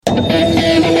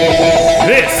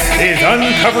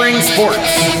Uncovering Sports.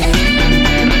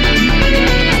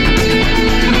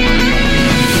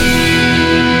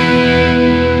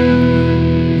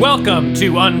 Welcome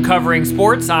to Uncovering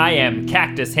Sports. I am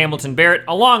Cactus Hamilton Barrett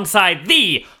alongside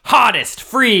the hottest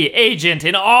free agent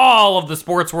in all of the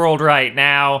sports world right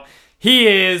now. He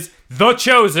is the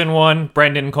chosen one,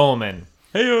 Brendan Coleman.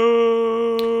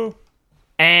 Heyo!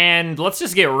 And let's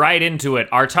just get right into it.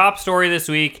 Our top story this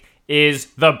week is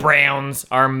the Browns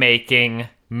are making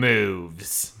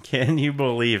moves. Can you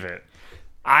believe it?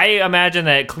 I imagine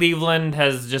that Cleveland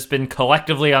has just been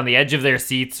collectively on the edge of their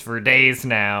seats for days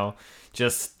now,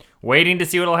 just waiting to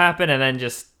see what'll happen and then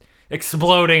just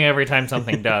exploding every time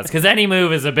something does. Because any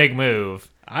move is a big move.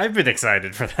 I've been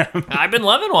excited for them. I've been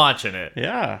loving watching it.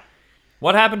 Yeah.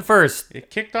 What happened first? It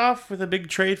kicked off with a big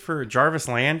trade for Jarvis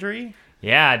Landry.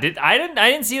 Yeah, I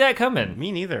didn't see that coming.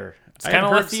 Me neither. It's I kinda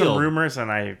heard left some field. rumors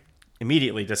and I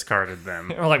immediately discarded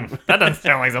them. We're like, that doesn't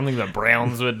sound like something the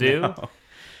Browns would do. No.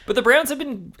 But the Browns have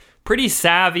been pretty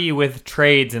savvy with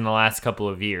trades in the last couple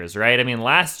of years, right? I mean,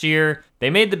 last year,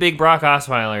 they made the big Brock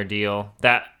Osweiler deal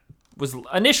that was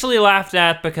initially laughed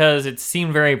at because it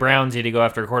seemed very Brownsy to go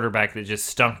after a quarterback that just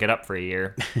stunk it up for a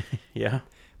year. Yeah.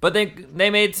 But they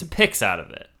made some picks out of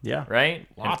it. Yeah. Right?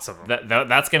 Lots of them.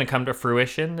 That's going to come to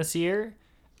fruition this year.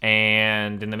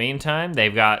 And in the meantime,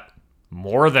 they've got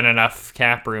more than enough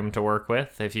cap room to work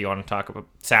with if you want to talk about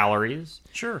salaries.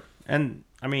 Sure. And,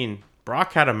 I mean,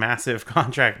 Brock had a massive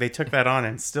contract. They took that on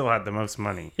and still had the most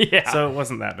money. Yeah. So it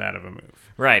wasn't that bad of a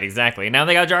move. Right, exactly. Now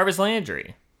they got Jarvis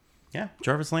Landry. Yeah.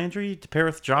 Jarvis Landry to pair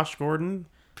with Josh Gordon.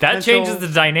 That changes the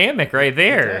dynamic right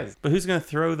there. It does. But who's going to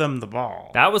throw them the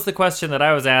ball? That was the question that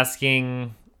I was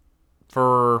asking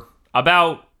for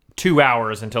about 2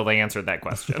 hours until they answered that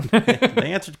question.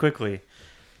 They answered quickly.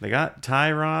 They got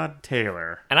Tyrod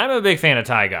Taylor. And I'm a big fan of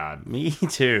Ty God. Me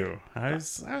too. I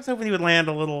was hoping he would land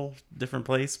a little different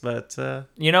place, but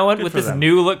You know what? Good With for this them.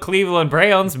 new look Cleveland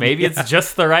Browns, maybe it's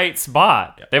just the right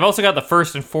spot. They've also got the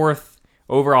first and fourth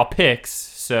overall picks,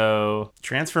 so...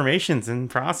 transformation's in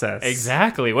process.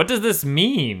 Exactly. What does this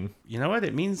mean? You know what?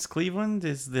 It means Cleveland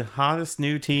is the hottest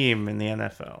new team in the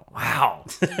NFL. Wow.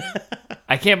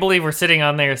 I can't believe we're sitting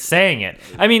on there saying it.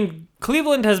 I mean,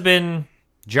 Cleveland has been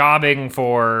jobbing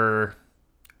for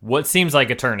what seems like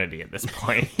eternity at this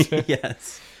point.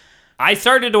 Yes. I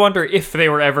started to wonder if they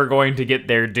were ever going to get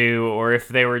their due or if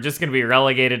they were just going to be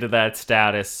relegated to that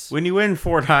status. When you win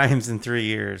 4 times in 3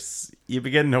 years, you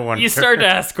begin to wonder. You start to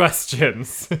ask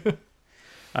questions.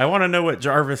 I want to know what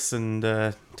Jarvis and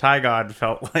Ty God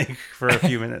felt like for a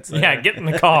few minutes there. Yeah, get in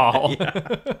the call.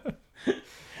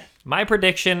 My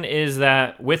prediction is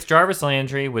that with Jarvis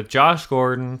Landry, with Josh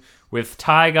Gordon, with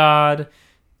Ty God,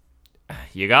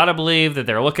 you got to believe that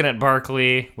they're looking at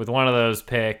Barkley with one of those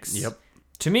picks. Yep.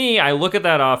 To me, I look at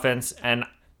that offense and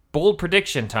bold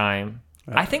prediction time.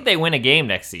 I think they win a game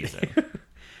next season.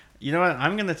 You know what?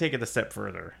 I'm going to take it a step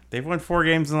further. They've won 4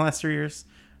 games in the last 3 years.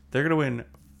 They're going to win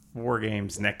 4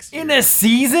 games next year. In a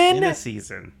season? In a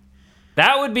season.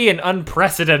 That would be an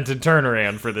unprecedented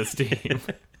turnaround for this team.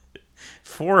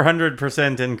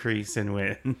 400% increase in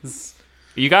wins.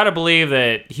 You got to believe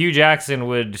that Hugh Jackson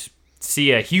would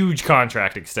see a huge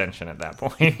contract extension at that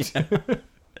point.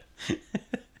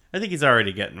 I think he's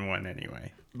already getting one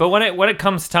anyway. But when it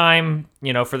comes time,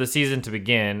 for the season to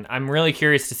begin, I'm really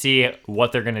curious to see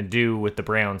what they're going to do with the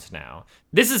Browns now.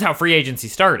 This is how free agency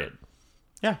started.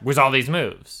 Yeah. Was all these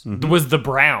moves. Was the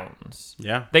Browns.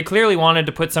 Yeah. They clearly wanted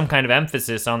to put some kind of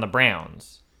emphasis on the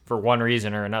Browns for one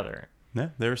reason or another. Yeah,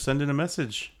 they're sending a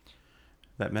message.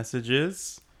 That message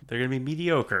is they're going to be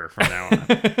mediocre from now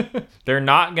on. They're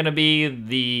not going to be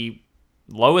the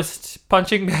lowest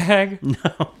punching bag.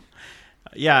 No.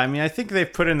 Yeah, I mean, I think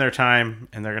they've put in their time,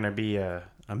 and they're going to be a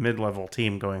mid-level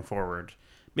team going forward.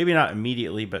 Maybe not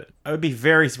immediately, but I would be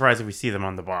very surprised if we see them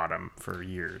on the bottom for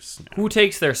years. Who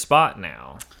takes their spot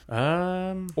now?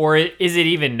 Or is it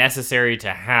even necessary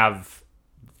to have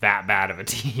that bad of a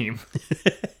team?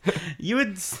 You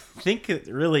would think it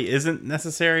really isn't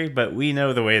necessary, but we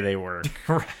know the way they work.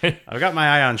 Right. I've got my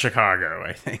eye on Chicago,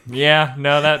 I think. Yeah,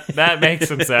 no, that makes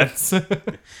some sense.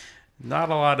 Not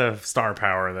a lot of star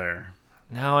power there.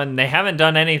 No, and they haven't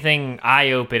done anything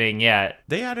eye-opening yet.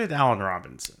 They added Allen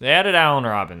Robinson. They added Allen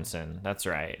Robinson. That's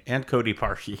right. And Cody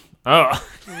Parkey. Oh,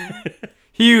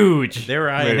 huge. They were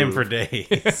eyeing him move. for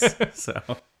days. So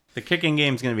the kicking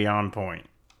game's going to be on point.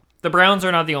 The Browns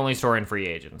are not the only story in free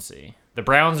agency. The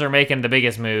Browns are making the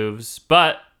biggest moves,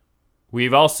 but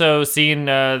we've also seen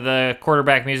the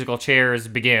quarterback musical chairs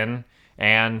begin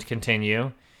and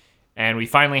continue, and we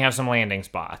finally have some landing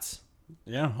spots.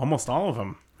 Yeah, almost all of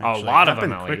them. A lot of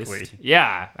them, at quickly. least.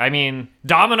 Yeah, I mean,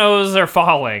 dominoes are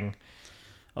falling.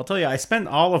 I'll tell you, I spent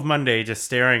all of Monday just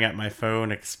staring at my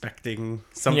phone, expecting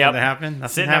something Yep. to happen.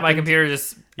 Nothing Sitting at my happened. computer,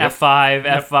 just Yep. F5,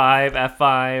 F5,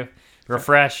 F5,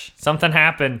 refresh. Something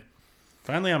happened.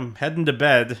 Finally, I'm heading to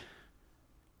bed.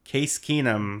 Case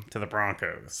Keenum to the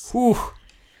Broncos. Whew.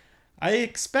 I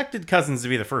expected Cousins to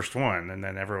be the first one, and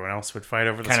then everyone else would fight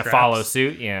over the Kind of scraps. follow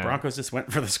suit, yeah. Broncos just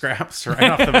went for the scraps right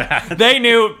off the bat. They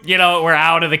knew, we're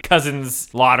out of the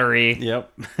Cousins lottery.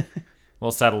 Yep.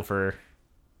 We'll settle for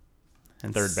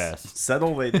And third best.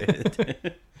 Settle they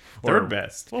did. Third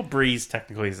best. Well, Breeze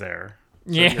technically is there.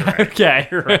 So yeah, you're right. okay.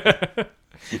 You're right.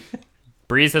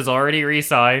 Breeze has already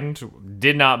re-signed.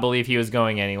 Did not believe he was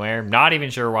going anywhere. Not even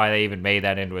sure why they even made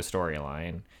that into a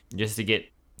storyline. Just to get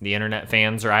the internet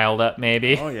fans riled up,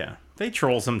 maybe. Oh, yeah. They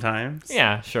troll sometimes.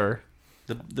 Yeah, sure.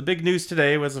 The big news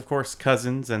today was, of course,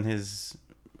 Cousins and his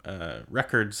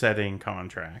record-setting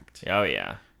contract. Oh,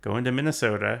 yeah. Going to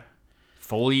Minnesota.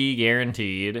 Fully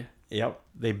guaranteed. Yep.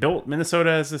 They built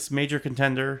Minnesota as this major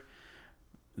contender.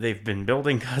 They've been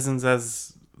building Cousins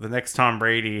as the next Tom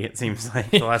Brady, it seems like,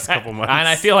 the last couple months. And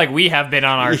I feel like we have been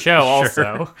on our show Sure.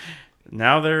 also.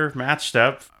 Now they're matched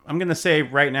up. I'm going to say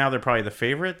right now they're probably the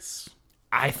favorites.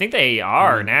 I think they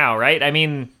are now, right? I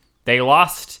mean, they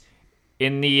lost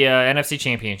in the NFC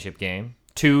Championship game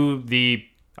to the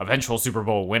eventual Super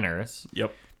Bowl winners.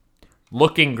 Yep.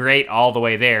 Looking great all the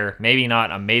way there. Maybe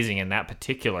not amazing in that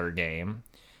particular game.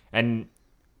 And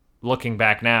looking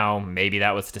back now, maybe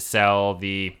that was to sell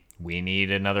we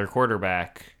need another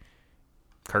quarterback.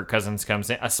 Kirk Cousins comes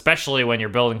in, especially when you're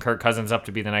building Kirk Cousins up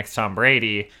to be the next Tom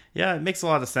Brady. Yeah, it makes a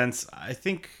lot of sense. I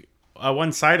think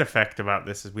one side effect about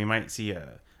this is we might see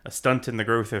a stunt in the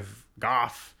growth of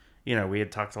Goff. We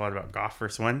had talked a lot about Goff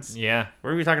versus Wentz. Yeah.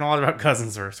 We're going to be talking a lot about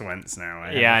Cousins versus Wentz now.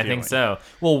 I think so.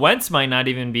 Well, Wentz might not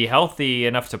even be healthy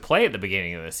enough to play at the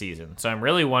beginning of the season. So I'm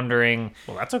really wondering.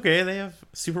 Well, that's okay. They have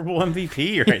Super Bowl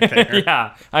MVP right there.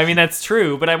 Yeah, I mean, that's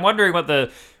true. But I'm wondering what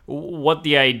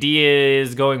the idea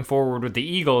is going forward with the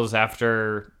Eagles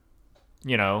after,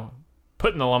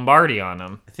 putting the Lombardi on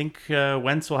them. I think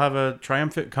Wentz will have a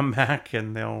triumphant comeback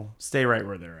and they'll stay right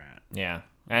where they're at. Yeah.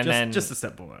 And just a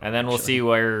step below. And then we'll actually. see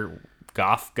where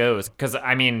Goff goes. Because,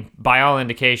 I mean, by all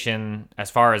indication, as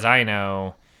far as I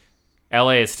know,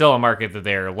 LA is still a market that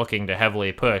they're looking to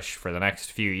heavily push for the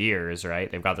next few years, right?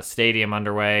 They've got the stadium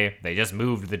underway. They just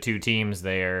moved the two teams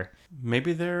there.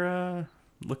 Maybe they're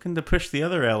looking to push the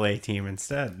other LA team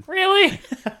instead. Really?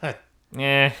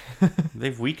 Yeah.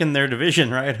 They've weakened their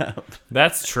division right up.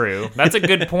 That's true. That's a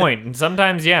good point. And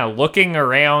sometimes, looking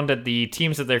around at the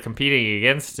teams that they're competing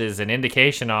against is an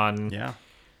indication on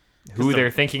who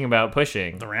they're thinking about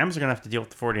pushing. The Rams are going to have to deal with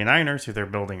the 49ers, who they're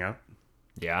building up.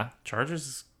 Yeah.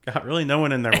 Chargers got really no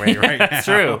one in their way right now. That's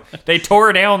true. They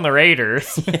tore down the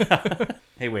Raiders.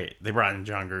 Hey, wait. They brought in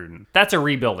John Gruden. That's a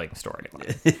rebuilding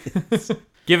storyline.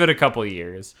 Give it a couple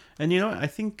years. And I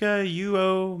think you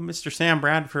owe Mr. Sam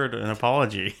Bradford an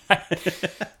apology.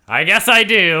 I guess I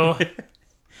do.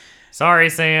 Sorry,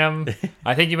 Sam.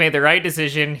 I think you made the right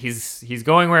decision. He's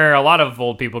going where a lot of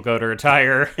old people go to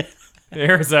retire.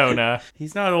 Arizona.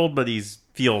 He's not old, but he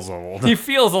feels old. He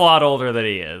feels a lot older than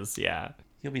he is, yeah.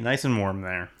 He'll be nice and warm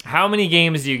there. How many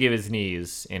games do you give his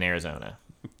knees in Arizona?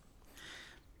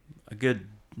 A good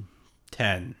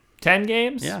 10. 10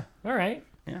 games? Yeah. All right.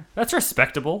 Yeah. That's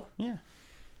respectable. Yeah.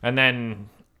 And then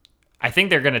I think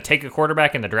they're going to take a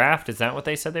quarterback in the draft. Is that what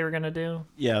they said they were going to do?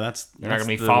 Yeah, that's They're not going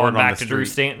to be the falling word on back the to Drew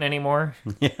street. Stanton anymore?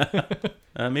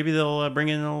 Yeah. Maybe they'll bring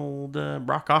in old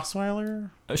Brock Osweiler.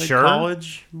 Played Sure.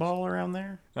 College ball around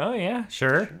there. Oh, yeah,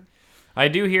 sure. I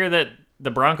do hear that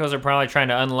the Broncos are probably trying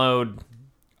to unload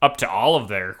up to all of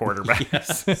their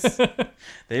quarterbacks.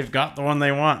 They've got the one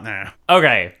they want now.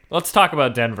 Okay, let's talk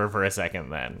about Denver for a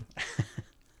second then.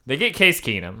 They get Case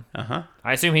Keenum. Uh-huh.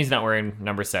 I assume he's not wearing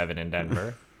number 7 in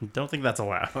Denver. Don't think that's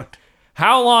allowed.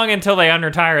 How long until they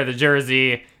unretire the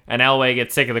jersey and Elway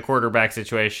gets sick of the quarterback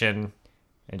situation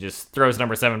and just throws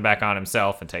number 7 back on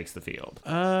himself and takes the field?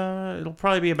 It'll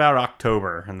probably be about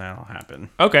October, and that'll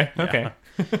happen. Okay.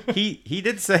 He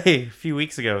did say a few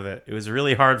weeks ago that it was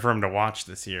really hard for him to watch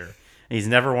this year. And he's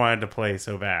never wanted to play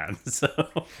so bad. So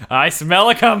I smell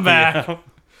a comeback. yeah.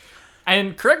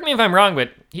 And correct me if I'm wrong,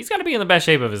 but he's got to be in the best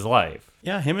shape of his life.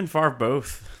 Yeah, him and Favre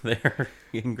both. They're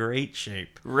in great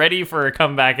shape. Ready for a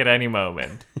comeback at any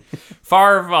moment.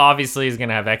 Favre obviously is going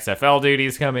to have XFL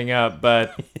duties coming up,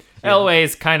 but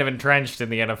Elway's kind of entrenched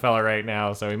in the NFL right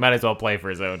now, so he might as well play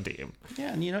for his own team.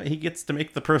 Yeah, and he gets to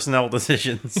make the personnel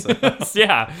decisions. So.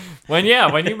 Yeah, when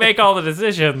you make all the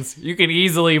decisions, you can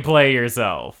easily play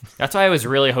yourself. That's why I was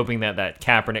really hoping that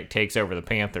Kaepernick takes over the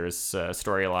Panthers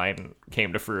storyline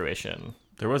came to fruition.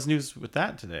 There was news with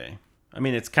that today. I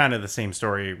mean, it's kind of the same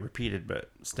story repeated, but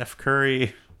Steph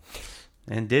Curry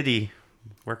and Diddy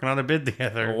working on a bid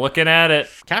together. Looking at it.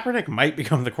 Kaepernick might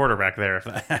become the quarterback there if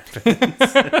that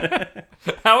happens.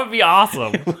 That would be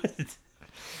awesome.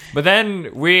 But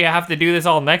then we have to do this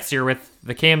all next year with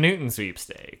the Cam Newton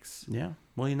sweepstakes. Yeah.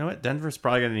 Well, you know what? Denver's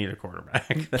probably going to need a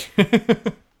quarterback.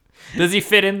 Does he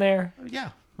fit in there? Yeah.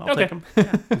 I'll take him.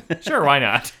 Yeah. Sure, why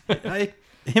not?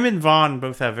 Him and Vaughn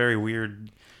both have very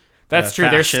weird. That's true.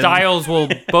 Fashion. Their styles will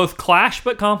both clash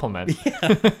but complement.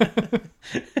 Yeah.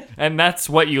 And that's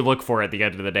what you look for at the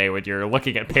end of the day when you're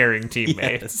looking at pairing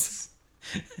teammates.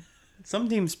 Yes. Some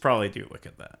teams probably do look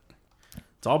at that.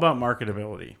 It's all about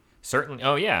marketability. Certainly.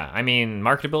 Oh, yeah. I mean,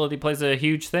 marketability plays a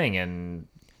huge thing, and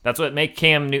that's what makes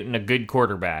Cam Newton a good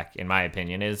quarterback, in my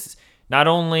opinion, is not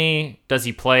only does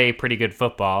he play pretty good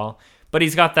football, but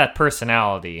he's got that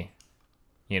personality.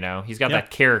 You know, he's got that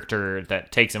character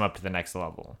that takes him up to the next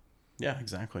level. Yeah,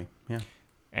 exactly. Yeah.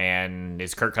 And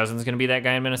is Kirk Cousins going to be that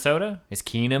guy in Minnesota? Is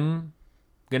Keenum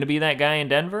going to be that guy in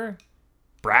Denver?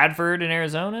 Bradford in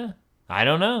Arizona? I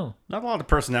don't know. Not a lot of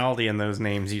personality in those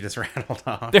names you just rattled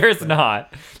off. There's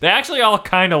not. They actually all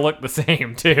kind of look the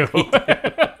same, too.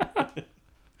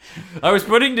 I was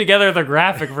putting together the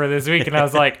graphic for this week, and I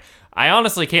was like, I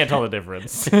honestly can't tell the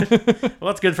difference. Well,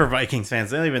 that's good for Vikings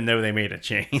fans. They don't even know they made a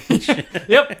change.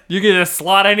 Yep. You can just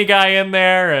slot any guy in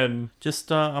there. And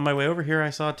just on my way over here,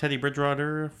 I saw Teddy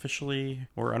Bridgewater officially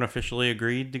or unofficially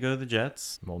agreed to go to the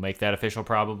Jets. We'll make that official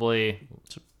probably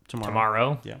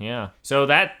tomorrow. Yeah. So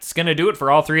that's going to do it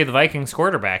for all three of the Vikings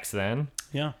quarterbacks then.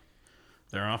 Yeah.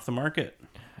 They're off the market.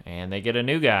 And they get a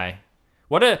new guy.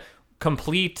 What a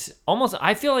complete, almost,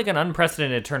 I feel like an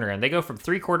unprecedented turnaround. They go from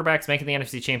 3 quarterbacks making the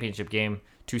NFC Championship game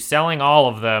to selling all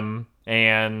of them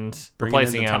and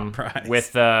replacing them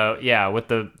with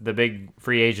the big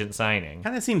free agent signing.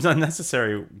 Kind of seems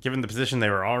unnecessary given the position they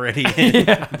were already in.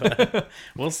 But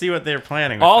we'll see what they're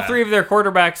planning with all that. 3 of their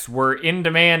quarterbacks were in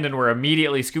demand and were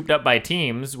immediately scooped up by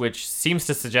teams, which seems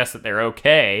to suggest that they're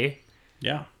okay.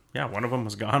 Yeah. One of them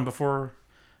was gone before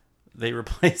they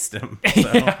replaced him.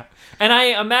 So. Yeah. And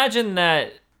I imagine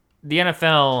that the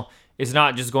NFL is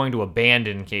not just going to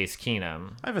abandon Case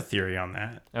Keenum. I have a theory on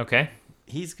that. Okay.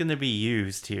 He's going to be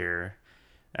used here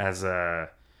as a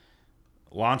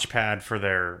launch pad for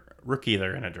their rookie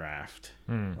they're going to draft.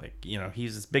 Like,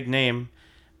 he's this big name,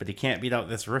 but he can't beat out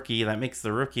this rookie. That makes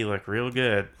the rookie look real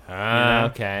good.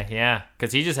 Okay, yeah.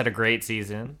 Because he just had a great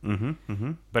season.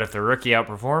 Mm-hmm. But if the rookie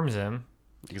outperforms him...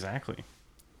 Exactly.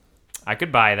 I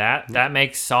could buy that. That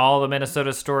makes all the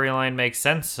Minnesota storyline make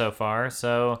sense so far.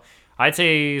 So I'd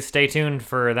say stay tuned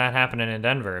for that happening in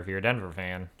Denver if you're a Denver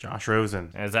fan. Josh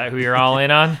Rosen. Is that who you're all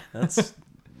in on? That's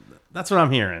what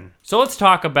I'm hearing. So let's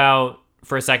talk about,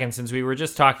 for a second, since we were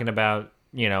just talking about,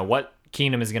 what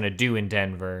Keenum is going to do in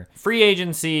Denver. Free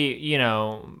agency,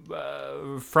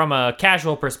 from a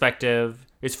casual perspective,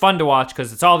 is fun to watch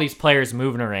because it's all these players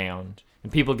moving around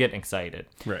and people getting excited.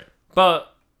 Right. But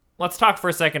let's talk for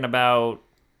a second about,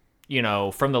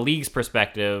 from the league's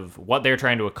perspective, what they're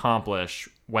trying to accomplish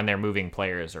when they're moving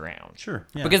players around. Sure.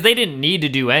 Yeah. Because they didn't need to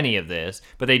do any of this,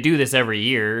 but they do this every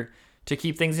year to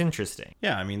keep things interesting.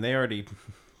 Yeah, I mean, they already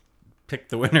picked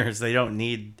the winners. They don't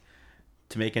need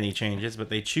to make any changes, but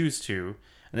they choose to.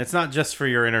 And it's not just for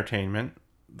your entertainment.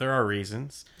 There are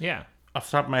reasons. Yeah. Off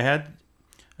the top of my head,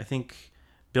 I think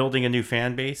building a new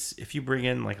fan base, if you bring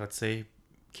in, let's say,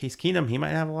 Case Keenum, he might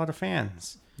have a lot of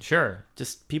fans. Sure.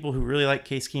 Just people who really like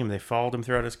Case Keenum. They followed him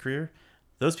throughout his career.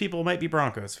 Those people might be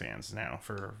Broncos fans now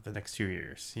for the next 2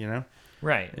 years,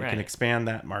 Right, It can expand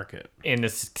that market. In the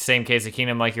same case of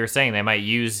Keenum, like you were saying, they might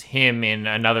use him in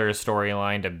another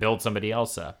storyline to build somebody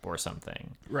else up or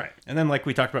something. Right. And then like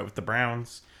we talked about with the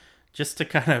Browns, just to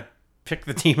kind of pick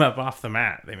the team up off the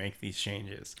mat, they make these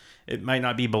changes. It might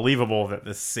not be believable that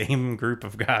the same group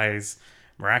of guys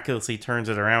miraculously turns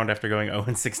it around after going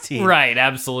 0-16. Right,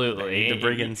 absolutely. They need to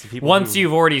bring in some people once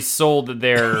you've already sold that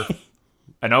they're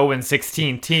an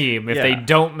 0-16 team, if they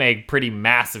don't make pretty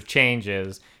massive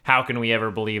changes, how can we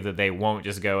ever believe that they won't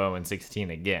just go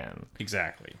 0-16 again?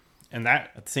 Exactly. And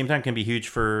that, at the same time, can be huge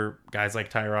for guys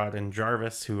like Tyrod and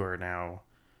Jarvis, who are now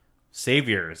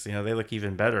saviors. They look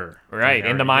even better. Right,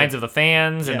 in the minds of the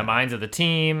fans, in the minds of the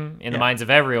team, in the minds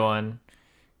of everyone.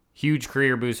 Huge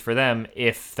career boost for them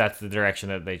if that's the direction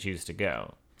that they choose to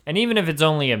go. And even if it's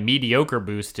only a mediocre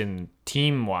boost in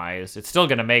team-wise, it's still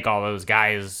going to make all those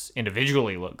guys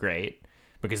individually look great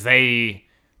because they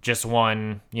just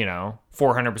won,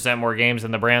 400% more games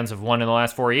than the Browns have won in the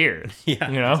last 4 years. Yeah,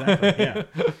 exactly. Yeah.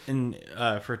 And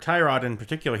for Tyrod in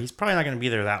particular, he's probably not going to be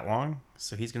there that long,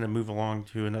 so he's going to move along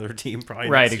to another team probably.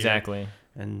 Right, next year. exactly.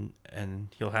 and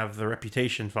he'll have the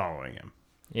reputation following him.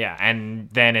 Yeah, and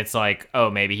then it's like, oh,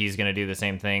 maybe he's going to do the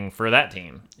same thing for that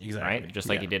team. Exactly. Right? Just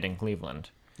like he did in Cleveland.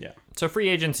 Yeah. So free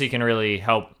agency can really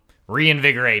help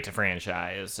reinvigorate a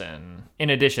franchise, and in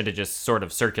addition to just sort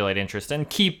of circulate interest and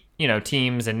keep,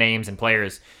 teams and names and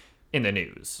players in the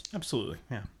news. Absolutely,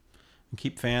 yeah. And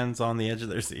keep fans on the edge of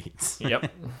their seats. Yep.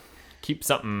 Keep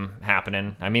something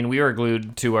happening. I mean, we were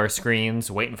glued to our screens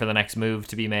waiting for the next move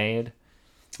to be made.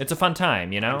 It's a fun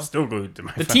time, I'm still glued to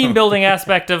my The phone. team building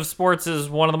aspect of sports is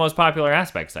one of the most popular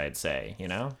aspects, I'd say,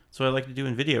 That's what I like to do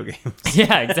in video games.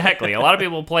 Yeah, exactly. A lot of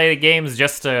people play the games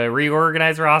just to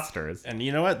reorganize rosters. And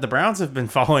you know what? The Browns have been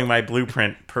following my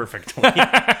blueprint perfectly.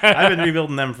 I've been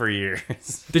rebuilding them for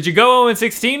years. Did you go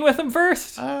 0-16 with them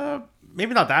first?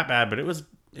 Maybe not that bad, but it was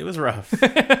rough.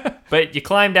 But you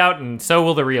climbed out, and so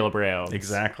will the real Browns.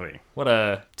 Exactly. What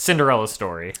a Cinderella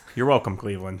story. You're welcome,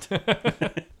 Cleveland.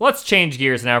 Let's change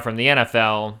gears now from the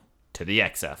NFL to the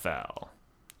XFL.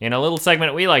 In a little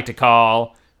segment we like to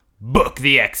call Book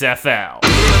the XFL.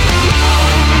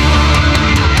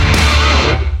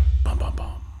 Bum, bum,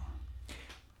 bum.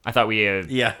 I thought we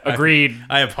agreed.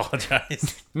 I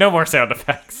apologize. No more sound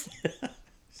effects.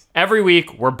 Every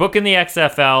week, we're booking the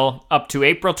XFL up to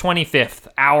April 25th,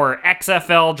 our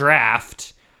XFL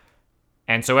draft.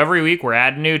 And so every week, we're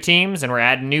adding new teams and we're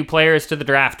adding new players to the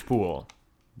draft pool.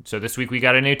 So this week, we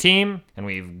got a new team and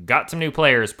we've got some new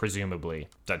players, presumably.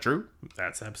 Is that true?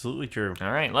 That's absolutely true.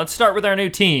 All right, let's start with our new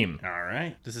team. All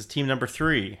right. This is team number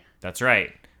 3. That's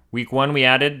right. Week 1, we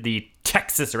added the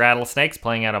Texas Rattlesnakes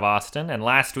playing out of Austin. And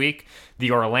last week,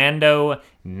 the Orlando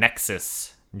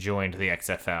Nexus joined the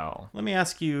XFL. Let me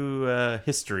ask you a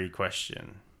history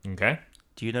question. Okay.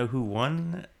 Do you know who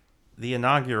won the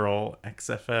inaugural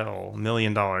XFL $1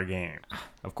 million game?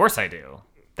 Of course I do.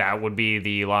 That would be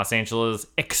the Los Angeles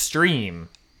Extreme,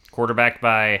 quarterbacked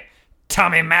by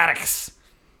Tommy Maddox.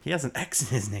 He has an X in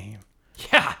his name.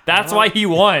 Yeah, that's why he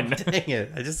won. Dang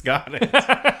it, I just got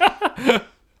it.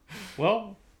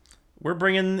 Well, we're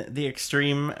bringing the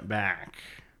Extreme back.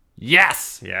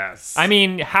 Yes. Yes. I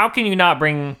mean, how can you not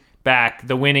bring back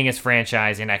the winningest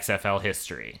franchise in XFL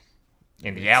history?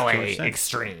 In the LA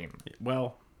Extreme.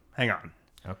 Well, hang on.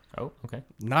 Oh, okay.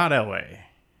 Not LA.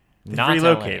 They've Not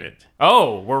relocated. LA.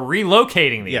 Oh, we're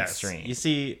relocating the Yes. Extreme. You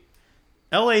see,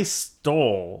 LA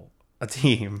stole a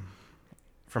team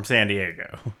from San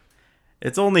Diego.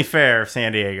 It's only fair if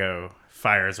San Diego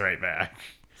fires right back.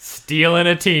 Stealing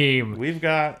a team. We've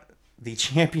got the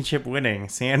championship winning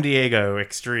San Diego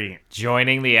Extreme.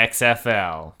 Joining the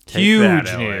XFL. Take Huge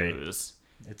that, LA. news.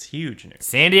 It's huge news.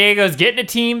 San Diego's getting a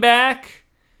team back,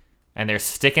 and they're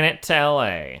sticking it to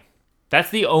LA.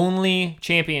 That's the only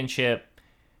championship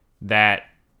that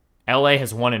LA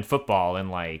has won in football in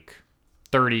like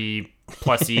 30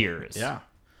 plus years. Yeah.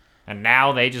 And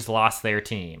now they just lost their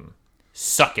team.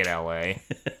 Suck it, LA.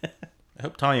 I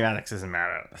hope Tommy Maddox isn't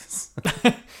mad at us.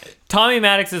 Tommy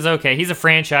Maddox is okay. He's a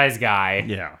franchise guy.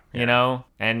 Yeah. You know?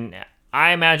 And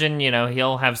I imagine,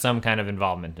 he'll have some kind of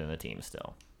involvement in the team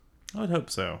still. I would hope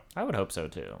so. I would hope so,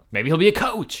 too. Maybe he'll be a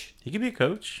coach. He could be a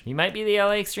coach. He might be the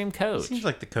LA Extreme coach. Seems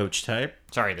like the coach type.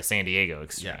 Sorry, the San Diego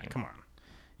Extreme. Yeah, come on.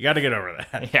 You got to get over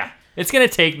that. Yeah. It's going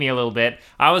to take me a little bit.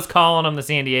 I was calling them the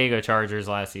San Diego Chargers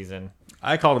last season.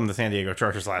 I called him the San Diego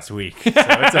Chargers last week, so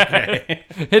it's okay.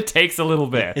 It takes a little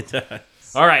bit. It does.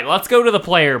 All right, let's go to the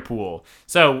player pool.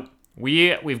 So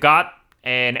we've got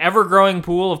an ever-growing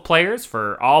pool of players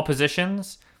for all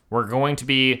positions. We're going to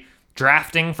be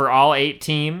drafting for all 8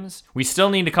 teams. We still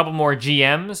need a couple more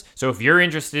GMs. So if you're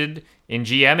interested in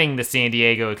GMing the San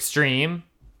Diego Extreme,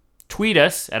 tweet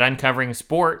us at Uncovering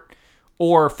Sport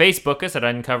or Facebook us at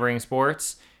Uncovering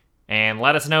Sports and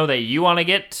let us know that you want to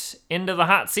get into the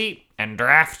hot seat and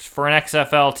draft for an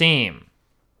XFL team.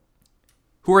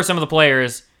 Who are some of the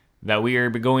players that we are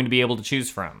going to be able to choose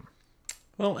from?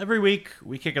 Well, every week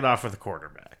we kick it off with a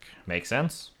quarterback. Makes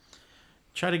sense.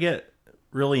 Try to get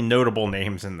really notable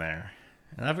names in there.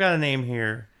 And I've got a name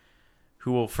here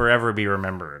who will forever be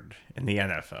remembered in the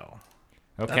NFL.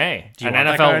 Okay. Do you An want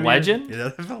that guy NFL on legend?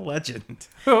 An NFL legend.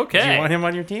 Okay. Do you want him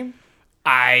on your team?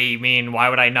 I mean, why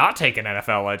would I not take an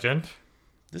NFL legend?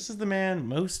 This is the man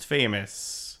most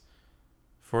famous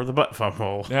for the butt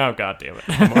fumble, Oh, God damn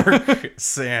it. Mark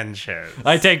Sanchez.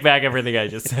 I take back everything I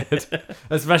just said,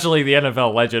 especially the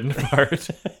NFL legend part.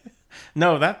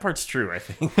 No, that part's true, I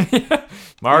think.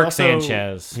 Mark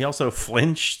Sanchez. He also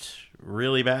flinched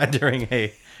really bad during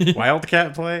a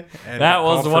Wildcat play. And That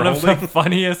was called one for of holding. the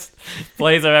funniest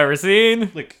plays I've ever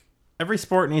seen. Look, every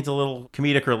sport needs a little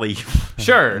comedic relief.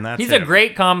 Sure. And that's He's him. a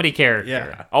great comedy character.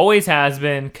 Yeah. Always has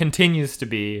been, continues to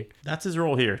be. That's his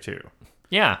role here, too.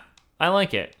 Yeah, I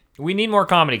like it. We need more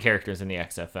comedy characters in the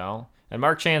XFL. And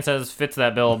Mark Sanchez fits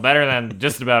that bill better than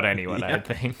just about anyone, I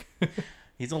think.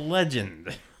 He's a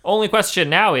legend. Only question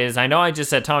now is, I know I just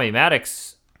said Tommy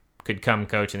Maddox could come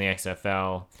coach in the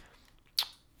XFL.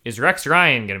 Is Rex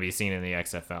Ryan going to be seen in the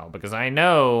XFL? Because I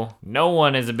know no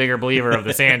one is a bigger believer of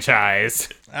the franchise.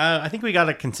 I think we got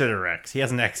to consider Rex. He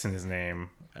has an X in his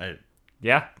name.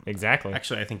 Yeah, exactly.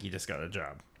 Actually, I think he just got a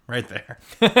job right there.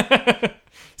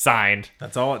 Signed.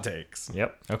 That's all it takes.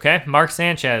 Yep. Okay, Mark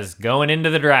Sanchez going into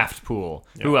the draft pool.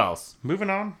 Yep. Who else? Moving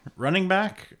on. Running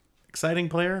back. Exciting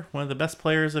player. One of the best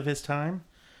players of his time.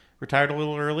 Retired a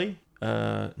little early.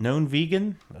 Known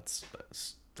vegan. That's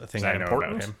the thing I know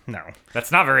about him. No.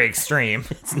 That's not very extreme.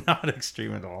 It's not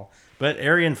extreme at all. But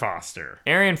Arian Foster.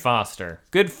 Arian Foster.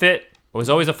 Good fit. Was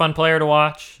always a fun player to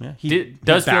watch. Yeah, he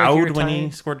does bowed when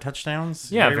he scored touchdowns.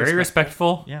 Yeah, very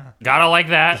respectful. Yeah. Gotta like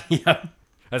that. Yeah.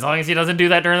 As long as he doesn't do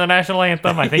that during the national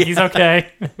anthem, I think he's okay.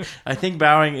 I think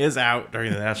bowing is out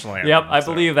during the national anthem. Yep, I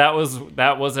believe that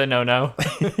was a no-no.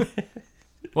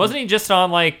 Wasn't he just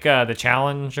on like the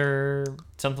Challenge or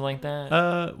something like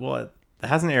that? Well, it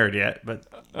hasn't aired yet, but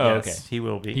yes, okay. He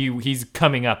will be. He's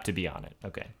coming up to be on it.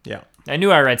 Okay. Yeah. I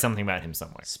knew I read something about him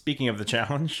somewhere. Speaking of the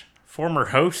Challenge, former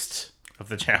host of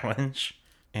the Challenge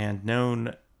and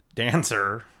known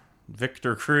dancer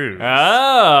Victor Cruz.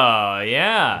 Oh,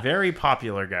 yeah. Very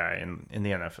popular guy in the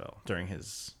NFL during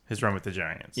his run with the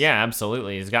Giants. Yeah,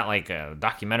 absolutely. He's got like a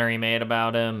documentary made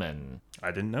about him, and I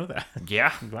didn't know that.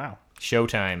 Yeah. Wow.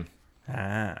 Showtime.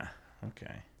 Ah,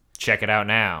 okay. Check it out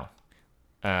now.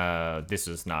 This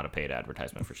is not a paid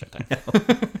advertisement for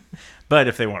Showtime. But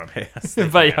if they want to pay us.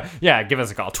 But yeah, give us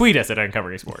a call. Tweet us at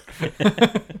Uncovering Sport.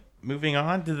 Moving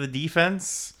on to the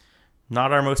defense.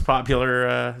 Not our most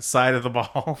popular side of the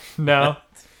ball. No.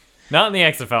 Not in the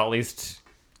XFL, at least.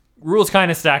 Rules kind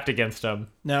of stacked against them.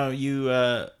 No, you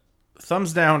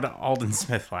thumbs down to Aldon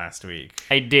Smith last week.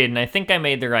 I did, and I think I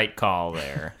made the right call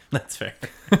there. That's fair.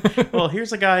 Well,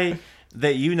 here's a guy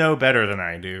that you know better than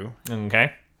I do.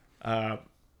 Okay.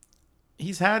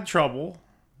 He's had trouble,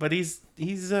 but he's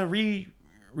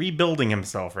rebuilding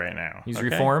himself right now. He's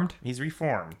reformed? He's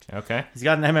reformed. Okay. He's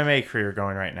got an MMA career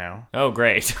going right now. Oh,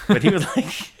 great. But he was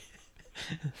like...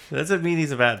 That doesn't mean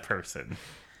he's a bad person.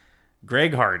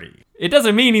 Greg Hardy. It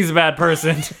doesn't mean he's a bad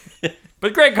person.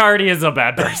 But Greg Hardy is a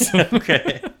bad person.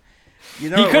 Okay. You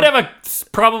know, he could have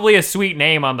probably a sweet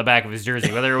name on the back of his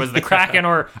jersey, whether it was the Kraken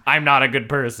or I'm not a good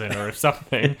person or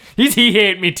something. He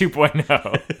hate me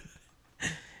 2.0.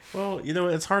 Well, you know,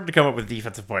 it's hard to come up with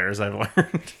defensive players, I've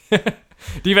learned.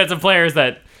 Defensive players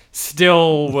that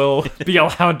still will be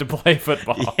allowed to play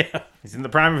football. Yeah. He's in the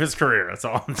prime of his career, that's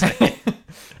all I'm saying.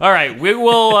 All right, we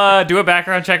will do a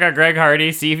background check on Greg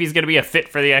Hardy, see if he's going to be a fit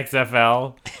for the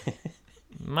XFL.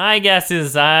 My guess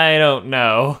is I don't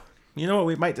know. You know what?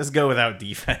 We might just go without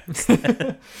defense.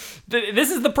 This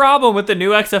is the problem with the new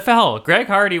XFL. Greg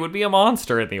Hardy would be a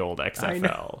monster in the old XFL. I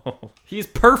know. He's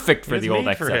perfect for the old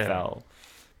XFL.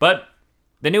 But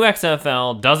the new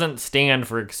XFL doesn't stand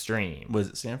for extreme. What does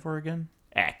it stand for again?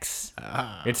 X.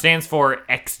 It stands for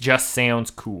X just sounds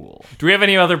cool. Do we have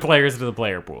any other players to the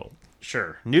player pool?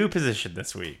 Sure. New position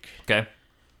this week. Okay.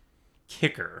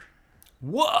 Kicker.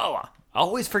 Whoa! I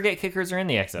always forget kickers are in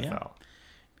the XFL. Yeah.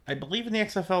 I believe in the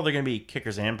XFL they're going to be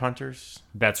kickers and punters.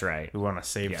 That's right. Who want to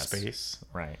save space.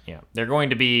 Right, yeah. They're going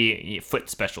to be foot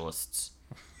specialists.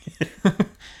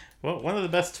 Well, one of the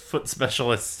best foot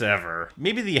specialists ever.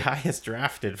 Maybe the highest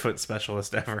drafted foot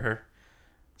specialist ever.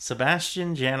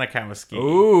 Sebastian Janikowski.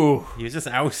 Ooh. He was just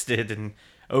ousted in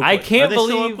Oakland. I can't believe...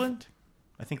 Still Oakland?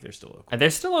 I think they're still Oakland.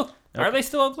 Are they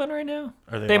still Oakland right now?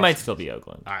 They might still be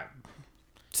Oakland. All right.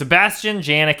 Sebastian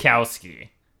Janikowski.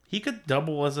 He could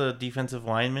double as a defensive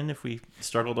lineman if we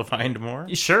struggle to find more.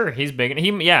 Sure, he's big.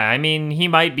 He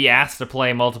might be asked to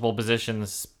play multiple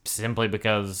positions simply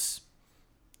because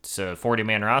it's a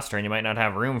 40-man roster and you might not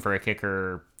have room for a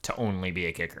kicker to only be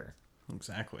a kicker.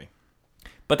 Exactly.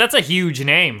 But that's a huge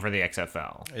name for the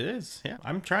XFL. It is, yeah.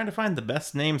 I'm trying to find the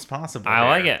best names possible. I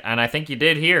like it, and I think you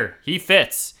did here. He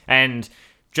fits. And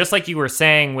just like you were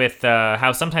saying with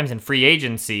how sometimes in free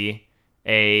agency,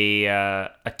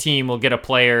 a team will get a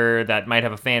player that might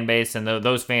have a fan base, and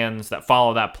those fans that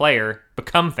follow that player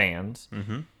become fans.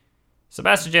 Mm-hmm.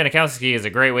 Sebastian Janikowski is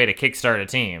a great way to kickstart a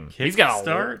team. He's got a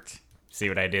start. See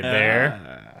what I did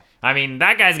there? I mean,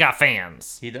 that guy's got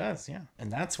fans. He does, yeah. And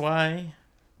that's why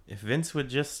if Vince would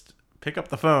just pick up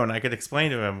the phone, I could explain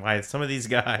to him why some of these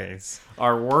guys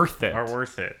are worth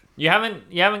it. You haven't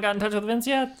got in touch with Vince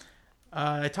yet?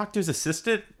 I talked to his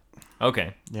assistant.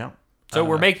 Okay. Yeah. So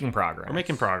we're making progress. We're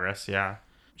making progress, yeah.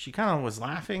 She kind of was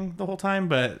laughing the whole time,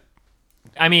 but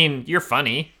I mean, you're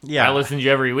funny. Yeah. I listen to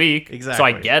you every week. So I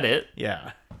Exactly. get it.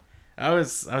 Yeah. I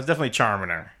was definitely charming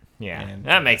her. Yeah. And,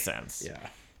 That makes sense. Yeah.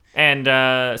 And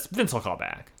Vince will call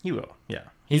back. He will. Yeah.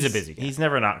 He's a busy guy. He's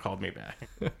never not called me back.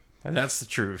 And that's the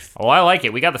truth. Oh, I like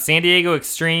it. We got the San Diego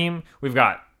Extreme. We've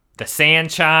got the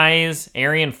Sanchez,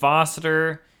 Arian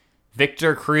Foster,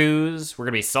 Victor Cruz. We're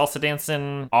going to be salsa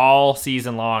dancing all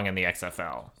season long in the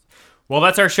XFL. Well,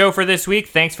 that's our show for this week.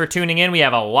 Thanks for tuning in. We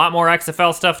have a lot more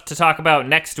XFL stuff to talk about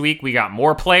next week. We got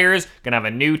more players, going to have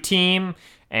a new team,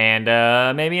 and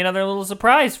maybe another little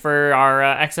surprise for our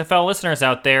XFL listeners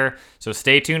out there. So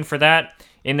stay tuned for that.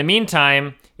 In the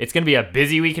meantime, it's going to be a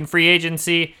busy week in free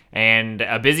agency and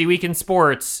a busy week in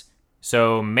sports.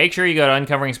 So make sure you go to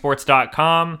uncovering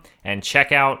sports.com and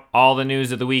check out all the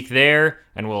news of the week there.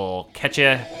 And we'll catch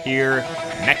you here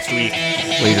next week.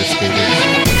 Later,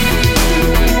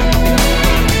 skaters.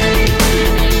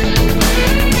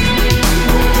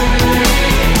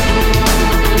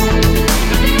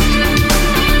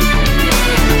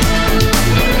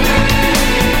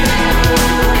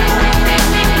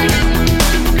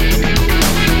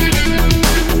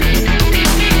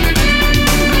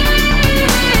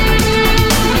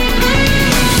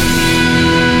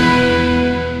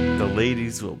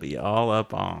 Ladies will be all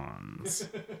up on.